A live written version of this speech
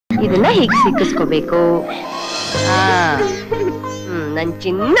ಇದನ್ನ ಹೀಗೆ ಸಿಕ್ಕಿಸ್ಕೋಬೇಕು. ನನ್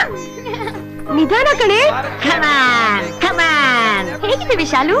ಚಿನ್ನ ನಿಧಾನ ಕಣೆ. ಹೇಗಿದೆ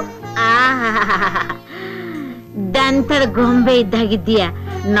ವಿಶಾಲು? ದಂತದ ಗೊಂಬೆ ಇದ್ದಾಗಿದ್ದೀಯ.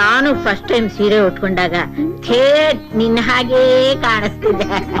 ನಾನು ಫಸ್ಟ್ ಟೈಮ್ ಸೀರೆ ಉಟ್ಕೊಂಡಾಗ ಥೇಟ್ ನಿನ್ನ ಹಾಗೇ ಕಾಣಿಸ್ತಿದ್ದೆ.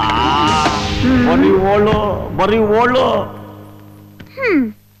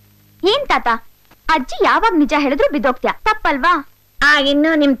 ಏನ್ ತಾತ, ಅಜ್ಜಿ ಯಾವಾಗ ನಿಜ ಹೇಳಿದ್ರು ಬಿದ್ದೋಗ್ತ್ಯಾ, ತಪ್ಪಲ್ವಾ?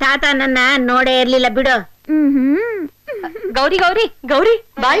 ಆಗಿನ್ನೂ ನಿಮ್ ತಾತ ನನ್ನ ನೋಡೇ ಇರ್ಲಿಲ್ಲ ಬಿಡು. ಗೌರಿ ಗೌರಿ ಗೌರಿ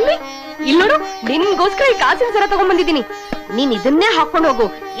ಬಾಯಿ ಇಲ್ಲೋಡು, ನಿನ್ಗೋಸ್ಕರ ಈ ಕಾಸಿನ ಸರ ತಗೊಂಡ್ಬಂದಿದ್ದೀನಿ. ನೀನ್ ಇದನ್ನೇ ಹಾಕೊಂಡು ಹೋಗು,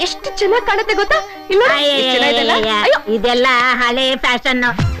 ಎಷ್ಟು ಚೆನ್ನಾಗಿ ಕಾಣುತ್ತೆ ಗೊತ್ತಾ? ಇದೆಲ್ಲ ಹಳೆ ಫ್ಯಾಷನ್.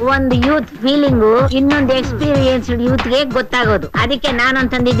 ಒಂದು ಯೂತ್ ಫೀಲಿಂಗು ಇನ್ನೊಂದು ಎಕ್ಸ್ಪೀರಿಯನ್ಸ್ಡ್ ಯೂತ್ ಗೆ ಗೊತ್ತಾಗೋದು. ಅದಕ್ಕೆ ನಾನು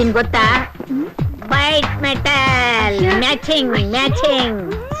ತಂದಿದ್ದೀನಿ ಗೊತ್ತಾ, white metal matching matching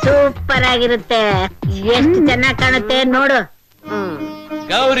super ಆಗಿರುತ್ತೆ. ಎಷ್ಟು ಚೆನ್ನಾಗಿ ಕಾಣುತ್ತೆ ನೋಡು.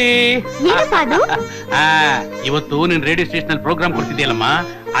 ಗೌರಿ, ಇವತ್ತು ನೀನ್ ರೇಡಿಯೋ ಸ್ಟೇಷನ್ ಅಲ್ಲಿ ಪ್ರೋಗ್ರಾಮ್ ಕೊಡ್ತಿದ್ಯಲ್ಲಮ್ಮ,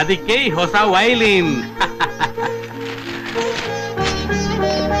 ಅದಕ್ಕೆ ಹೊಸ violin.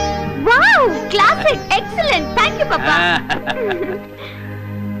 Wow, classic, excellent, thank you ಪಾಪಾ.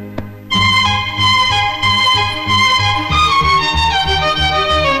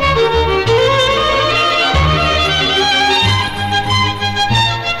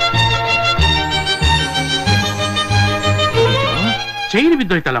 ಚೈನ್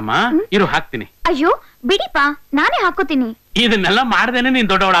ಬಿದ್ದೋಯ್ತಲ್ಲಮ್ಮ, ಇರು ಹಾಕ್ತೀನಿ. ಅಯ್ಯೋ ಬಿಡಿಪಾ, ನಾನೇ ಹಾಕೋತೀನಿ. ಇದನ್ನೆಲ್ಲ ಮಾಡ್ದೇನೆ ನೀನ್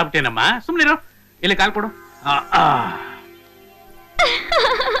ದೊಡ್ಡವಳ ಆಗ್ತೇನಮ್ಮ, ಸುಮ್ನಿರು. ಇಲ್ಲಿ ಕಾಲ್ ಕೊಡು.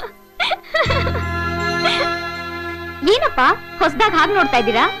 ಏನಪ್ಪಾ ಹೊಸದಾಗ ಹಾಗೆ ನೋಡ್ತಾ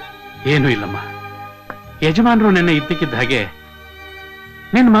ಇದ್ದೀರಾ? ಏನು ಇಲ್ಲಮ್ಮ, ಯಜಮಾನ್ರು ನೆನ್ನೆ ಇದ್ದಕ್ಕಿದ್ದ ಹಾಗೆ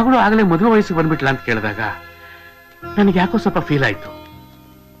ನಿನ್ ಮಗಳು ಆಗ್ಲೇ ಮದುವೆ ವಯಸ್ಸಿಗೆ ಬಂದ್ಬಿಟ್ಲ ಅಂತ ಕೇಳಿದಾಗ ನನಗೆ ಯಾಕೋ ಸ್ವಲ್ಪ ಫೀಲ್ ಆಯ್ತು.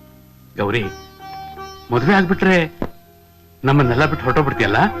 ಗೌರಿ, ಮದುವೆ ಆಗ್ಬಿಟ್ರೆ ನಮ್ಮನ್ನೆಲ್ಲ ಬಿಟ್ಟು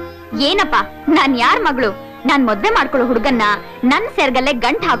ಹೊರಟೋಗ್ಬಿಡ್ತೀಯಲ್ಲ? ಏನಪ್ಪಾ, ನಾನ್ ಯಾರ್ ಮಗಳು? ನಾನ್ ಮದ್ವೆ ಮಾಡ್ಕೊಳ್ಳೋ ಹುಡುಗನ್ನ ನನ್ ಸೆರ್ಗಲ್ಲೇ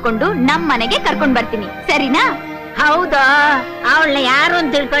ಗಂಟ್ ಹಾಕೊಂಡು ನಮ್ ಮನೆಗೆ ಕರ್ಕೊಂಡ್ ಬರ್ತೀನಿ, ಸರಿನಾ? ಹೌದಾ? ಅವಳನ್ನ ಯಾರು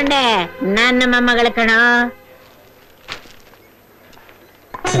ಅಂತ ತಿಳ್ಕೊಂಡೆ? ನನ್ನ ಮೊಮ್ಮಗಳ ಕಣ.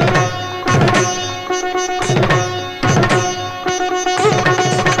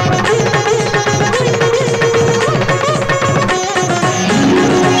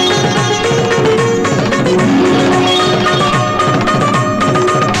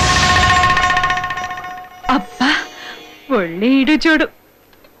 ಅಪ್ಪ, ಒಳ್ಳೆ ಇಡು ಜೋಡು.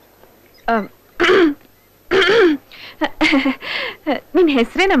 ನಿನ್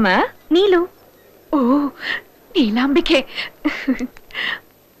ಹೆಸರೇನಮ್ಮ? ನೀಲು. ಓ, ನೀಲಾಂಬಿಕೆ.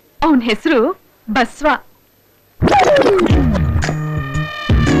 ಅವನ್ ಹೆಸರು ಬಸ್ವ.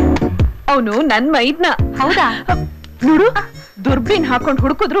 ಅವನು ನನ್ ಮೈದ್ನ. ಹೌದಾ? ನೋಡು, ದುರ್ಬಿನ್ ಹಾಕೊಂಡ್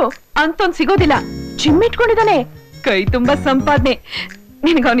ಹುಡುಕಿದ್ರು ಅಂತೊಂದ್ ಸಿಗೋದಿಲ್ಲ. ಜಿಮ್ ಇಟ್ಕೊಂಡಿದ್ದಾನೆ, ಕೈ ತುಂಬಾ ಸಂಪಾದನೆ.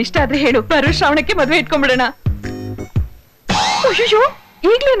 ನಿನಗ ಅವನ್ ಇಷ್ಟ ಆದ್ರೆ ಹೇಳು, ಬರೋ ಶ್ರಾವಣಕ್ಕೆ ಮದ್ವೆ ಇಟ್ಕೊಂಡ್ಬಿಡೋಣ. ಅಯ್ಯೋ,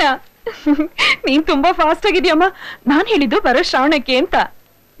 ಈಗ್ಲೇನಾ? ನೀನ್ ತುಂಬಾ ಫಾಸ್ಟ್ ಆಗಿದ್ಯಮ್ಮ. ನಾನ್ ಹೇಳಿದ್ದು ಬರೋ ಶ್ರಾವಣಕ್ಕೆ ಅಂತ.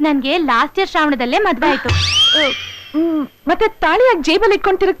 ನನ್ಗೆ ಲಾಸ್ಟ್ ಇಯರ್ ಶ್ರಾವಣದಲ್ಲೇ ಮದ್ವೆ ಆಯ್ತು. ಮತ್ತೆ ತಾಳಿಯಾಗಿ ಜೇಬಲ್ಲಿ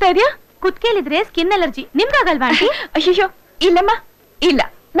ಇಟ್ಕೊಂಡ್ ತಿರುಗ್ತಾ ಇದೆಯಾ? ಕುತ್ಕೇಳಿದ್ರೆ ಸ್ಕಿನ್ ಅಲರ್ಜಿ. ನಿಮ್ಗಾಗಲ್ವಾ ಆಂಟಿ? ಅಯ್ಯೋ, ಇಲ್ಲಮ್ಮ, ಇಲ್ಲ,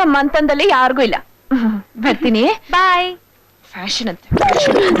 ನಮ್ಮ ಅಂತಂದಲ್ಲಿ ಯಾರಿಗೂ ಇಲ್ಲ. ಬರ್ತೀನಿ, ಬಾಯ್. ಫ್ಯಾಷನ್ ಅಂತ.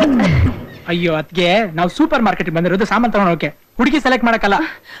 ಅಯ್ಯೋ ಅದ್ಗೆ ನಾವು ಸೂಪರ್ ಮಾರ್ಕೆಟ್ ಬಂದಿರೋದು ಸಾಮಾನ್ ತಗೊಂಡೋಕೆ, ಹುಡುಗಿ ಸೆಲೆಕ್ಟ್ ಮಾಡಕ್ಕಲ್ಲ.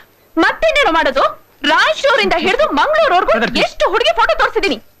 ಮತ್ತೇನೇನು ಮಾಡೋದು? ರಾಯಚೂರಿಂದ ಹಿಡಿದು ಮಂಗಳೂರವರೆಗೂ ಎಷ್ಟು ಹುಡುಗಿ ಫೋಟೋ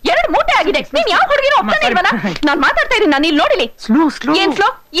ತೋರಿಸಿದೀನಿ, 2 ಮೂಟೆ ಆಗಿದೆ. ನೀನ್ ಯಾವ ಹುಡುಗಿನೂ ಒಪ್ತಾನೆ ಇಲ್ವಲ್ಲ? ನಾನ್ ಮಾತಾಡ್ತಾ ಇದೀನಿ, ನಾನು ಇಲ್ಲಿ ನೋಡಿಲಿ. ಏನ್ ಸ್ಲೋ,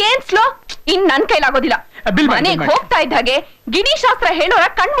 ಏನ್ ಸ್ಲೋ? ಇನ್ ನನ್ ಕೈಲಾಗೋದಿಲ್ಲ. ಮನೆಗೆ ಹೋಗ್ತಾ ಇದ್ದ ಹಾಗೆ ಗಿಣಿ ಶಾಸ್ತ್ರ ಹೇಳೋರ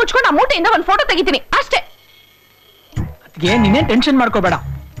ಕಣ್ ಮುಚ್ಕೊಂಡು ಆ ಮೂಟೆಯಿಂದ ಒಂದ್ ಫೋಟೋ ತೆಗಿತೀನಿ ಅಷ್ಟೇ. ಅದ್ಗೆ ನೀನೇನ್ ಟೆನ್ಷನ್ ಮಾಡ್ಕೋಬೇಡ.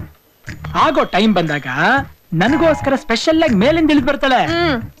 ಆಗೋ ಟೈಮ್ ಬಂದಾಗ ನನಗೋಸ್ಕರ ಸ್ಪೆಷಲ್ ಆಗಿ ಮೇಲಿಂದ ಇಳಿದ್ ಬರ್ತಾಳೆ.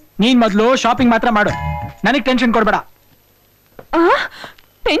 ನೀನ್ ಮೊದ್ಲು ಶಾಪಿಂಗ್ ಮಾತ್ರ ಮಾಡು, ನನಗ್ ಟೆನ್ಷನ್ ಕೊಡ್ಬೇಡ.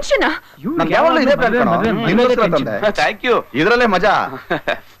 ಟೆನ್ಷನ್? ಇದ್ರಲ್ಲೇ ಮಜಾ.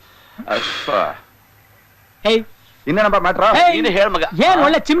 ಇನ್ನೇನಪ್ಪ ಮ್ಯಾಟ್ರ? ಏನ್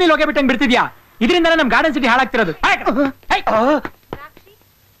ಒಳ್ಳೆ ಚಿಮ್ನಿ ಹೋಗಿ ಬಿಟ್ಟಂಗ್ ಬಿಡ್ತಿದ್ಯಾ? ಇದರಿಂದಾನೇ ನಮ್ ಗಾರ್ಡನ್ ಸಿಟಿ ಹಾಳಾಗ್ತಿರೋದು.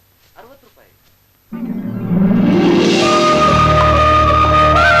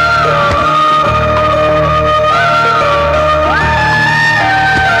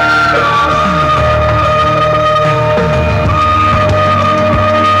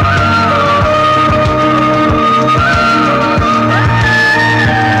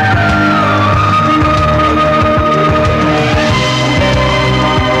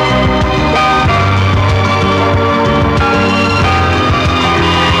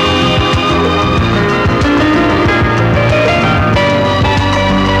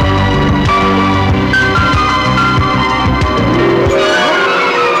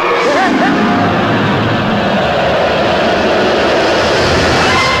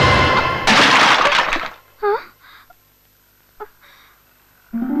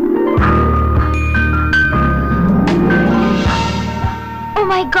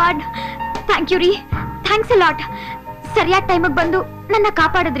 ಥ್ಯಾಂಕ್ ಯು ರೀ, ಥ್ಯಾಂಕ್ಸ್ ಅ ಲಾಟ್. ಸರಿಯಾದ ಟೈಮಿಗೆ ಬಂದು ನನ್ನ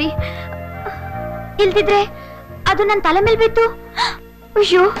ಕಾಪಾಡಿದ್ರಿ. ಇಲ್ದಿದ್ರೆ ಅದು ನನ್ನ ತಲೆ ಮೇಲೆ ಬಿತ್ತು.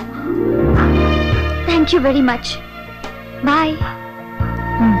 ಅಯ್ಯೋ, ಥ್ಯಾಂಕ್ ಯು ವೆರಿ ಮಚ್. ಬಾಯ್.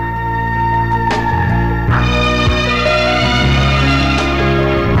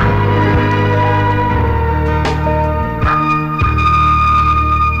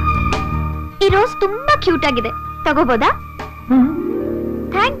 ಈ ರೋಸ್ ತುಂಬಾ ಕ್ಯೂಟ್ ಆಗಿದೆ, ತಗೋಬೋದಾ?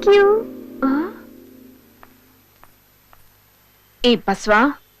 Thank you. ಏ ಬಸ್ವಾ,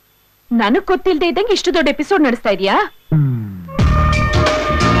 ನನಗ್ ಗೊತ್ತಿಲ್ದೆ ಇದ್ದಂಗೆ ಇಷ್ಟು ದೊಡ್ಡ ಎಪಿಸೋಡ್ ನಡೆಸ್ತಾ ಇದೀಯಾ?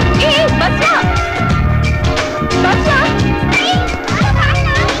 ಏ ಬಸ್ವಾ, ಬಸ್ವಾ,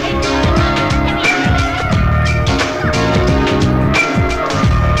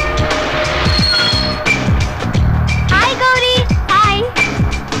 ಹಾಯ್ ಗೌರಿ. ಹಾಯ್.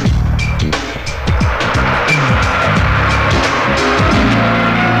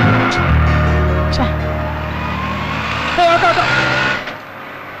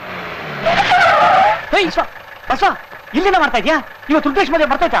 ಬಸ್ವ, ಇಲ್ಲಿಂದ ಮಾಡ್ತಾ ಇದ್ಯಾ? ಇವತ್ತು ರುದ್ರೇಶ್ ಮದುವೆ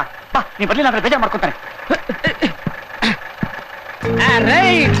ಬರ್ತೈತಾ? ಬಾ, ನೀ ಬರ್ಲಿಲ್ಲ ಅಂದ್ರೆ ಬೇಜಾರು ಮಾಡ್ಕೊತಾನೆ.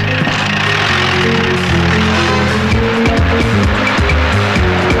 ರೈಟ್.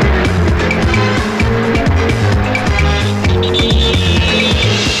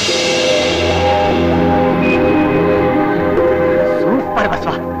 ಸೂಪರ್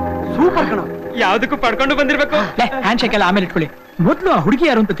ಬಸ್ವ, ಸೂಪರ್ ಕಣೋ. ಯಾವ್ದಕ್ಕೂ ಪಡ್ಕೊಂಡು ಬಂದಿರ್ಬೇಕು. ಹ್ಯಾಂಡ್ ಶೇಕ್ ಎಲ್ಲ ಆಮೇಲೆ ಇಟ್ಕೊಳ್ಳಿ, ಮೊದ್ಲು ಆ ಹುಡುಗಿ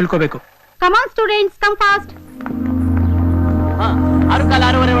ಯಾರು ಅಂತ ತಿಳ್ಕೋಬೇಕು. Come on students, come fast.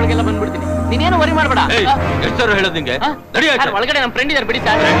 6:30 ಒಳಗೆಲ್ಲ ಬಂದ್ಬಿಡ್ತೀನಿ. ನೀನೇನು ವರಿ ಮಾಡ್ಬೇಡ. ಎಷ್ಟು ಸಾವಿರ ಹೇಳೋದು ನಿಂಗೆ? ಒಳಗಡೆ ನಮ್ಮ ಫ್ರೆಂಡ್ ಇದ್ದಾರೆ, ಬಿಡಿ.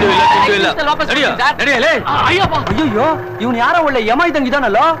 ಅಯ್ಯೋ, ಇವನು ಯಾರೋ ಒಳ್ಳೆ ಯಮ ಇದ್ದಂಗೆ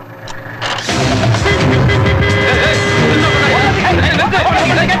ಇದಾನಲ್ಲೋ.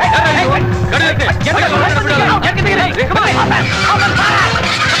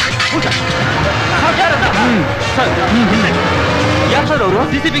 ಯಾರು ಸರ್ ಅವರು?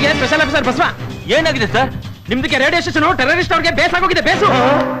 ಸಿಸಿಬಿಗೆ ಸ್ಪೆಷಲ್ ಆಫೀಸರ್ ಬಸ್ವಾ. ಏನಾಗಿದೆ ಸರ್? ನಿಮ್ದಕ್ಕೆ ರೇಡಿಯೋ ಸ್ಟೇಷನ್ ಟೆರರಿಸ್ಟ್ ಅವ್ರಿಗೆ ಬೇಸಾಗೋಗಿದೆ. ಬೇಸು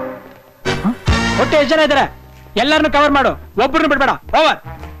ಒಟ್ಟು ಎಷ್ಟು ಜನ ಇದಾರೆ? ಎಲ್ಲರನ್ನು ಕವರ್ ಮಾಡು, ಒಬ್ಬರನ್ನು ಬಿಡ್ಬೇಡ. ಓವರ್.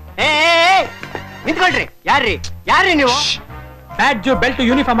 ನಿಂತ್ಕೊಳ್ರಿ. ಯಾರ್ರಿ ನೀವು? ಬ್ಯಾಡ್ಜು ಬೆಲ್ಟ್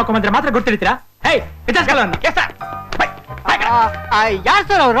ಯೂನಿಫಾರ್ಮ್ ಹಾಕೊಂಡ್ರೆ ಮಾತ್ರ ಗೊತ್ತಿರ್ತೀರಾ? ಯಾರು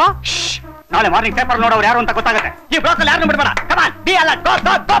ಸರ್ ಅವರು? ನಾಳೆ ಮಾರ್ನಿಂಗ್ ಪೇಪರ್ ನೋಡೋರು ಯಾರು ಅಂತ ಗೊತ್ತಾಗುತ್ತೆ. ಈ ಬ್ಲಾಕ್ ಅಲ್ಲಿ ಯಾರನ್ನು ಬಿಡ್ಬೇಡ. ಕಮಾನ್, ಬಿ ಅಲರ್ಟ್,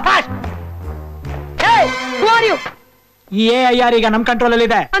 ಗೋ ಫಾಸ್ಟ್. ಈ AIR ಈಗ ನಮ್ ಕಂಟ್ರೋಲ್ ಅಲ್ಲಿ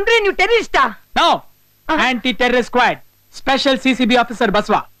ಇದೆ. ಅಂದ್ರೆ ನೀವು ಟೆರರಿಸ್ಟಾ? No, aunty terrorist squad, special CCB officer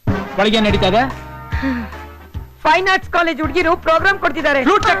ಬಸ್ವಾ. ಒಳಗೆ ನಡೀತಾ ಇದೆ. ಫೈನ್ ಆರ್ಟ್ಸ್ ಕಾಲೇಜ್ ಹುಡುಗಿರು ಪ್ರೋಗ್ರಾಮ್ ಕೊಡ್ತಿದ್ದಾರೆ.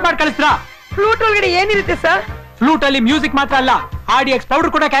 ಫ್ಲೂಟ್ ಚೆಕ್ ಮಾಡಿ ಕಳಿಸ್ರಾ? ಫ್ಲೂಟ್ ಒಳಗಡೆ ಏನಿರುತ್ತೆ ಸರ್? ಫ್ಲೂಟ್ ಅಲ್ಲಿ ಮ್ಯೂಸಿಕ್ ಮಾತ್ರ ಅಲ್ಲ, RDX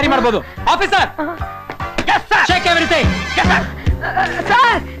ಪೌಡರ್ ಕೂಡ ಕ್ಯಾರಿ ಮಾಡಬಹುದು. Officer, check everything.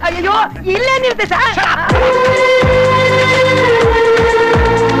 ಸರ್, ಅಯ್ಯೋ, ಇಲ್ಲೇನಿರುತ್ತೆ ಸರ್?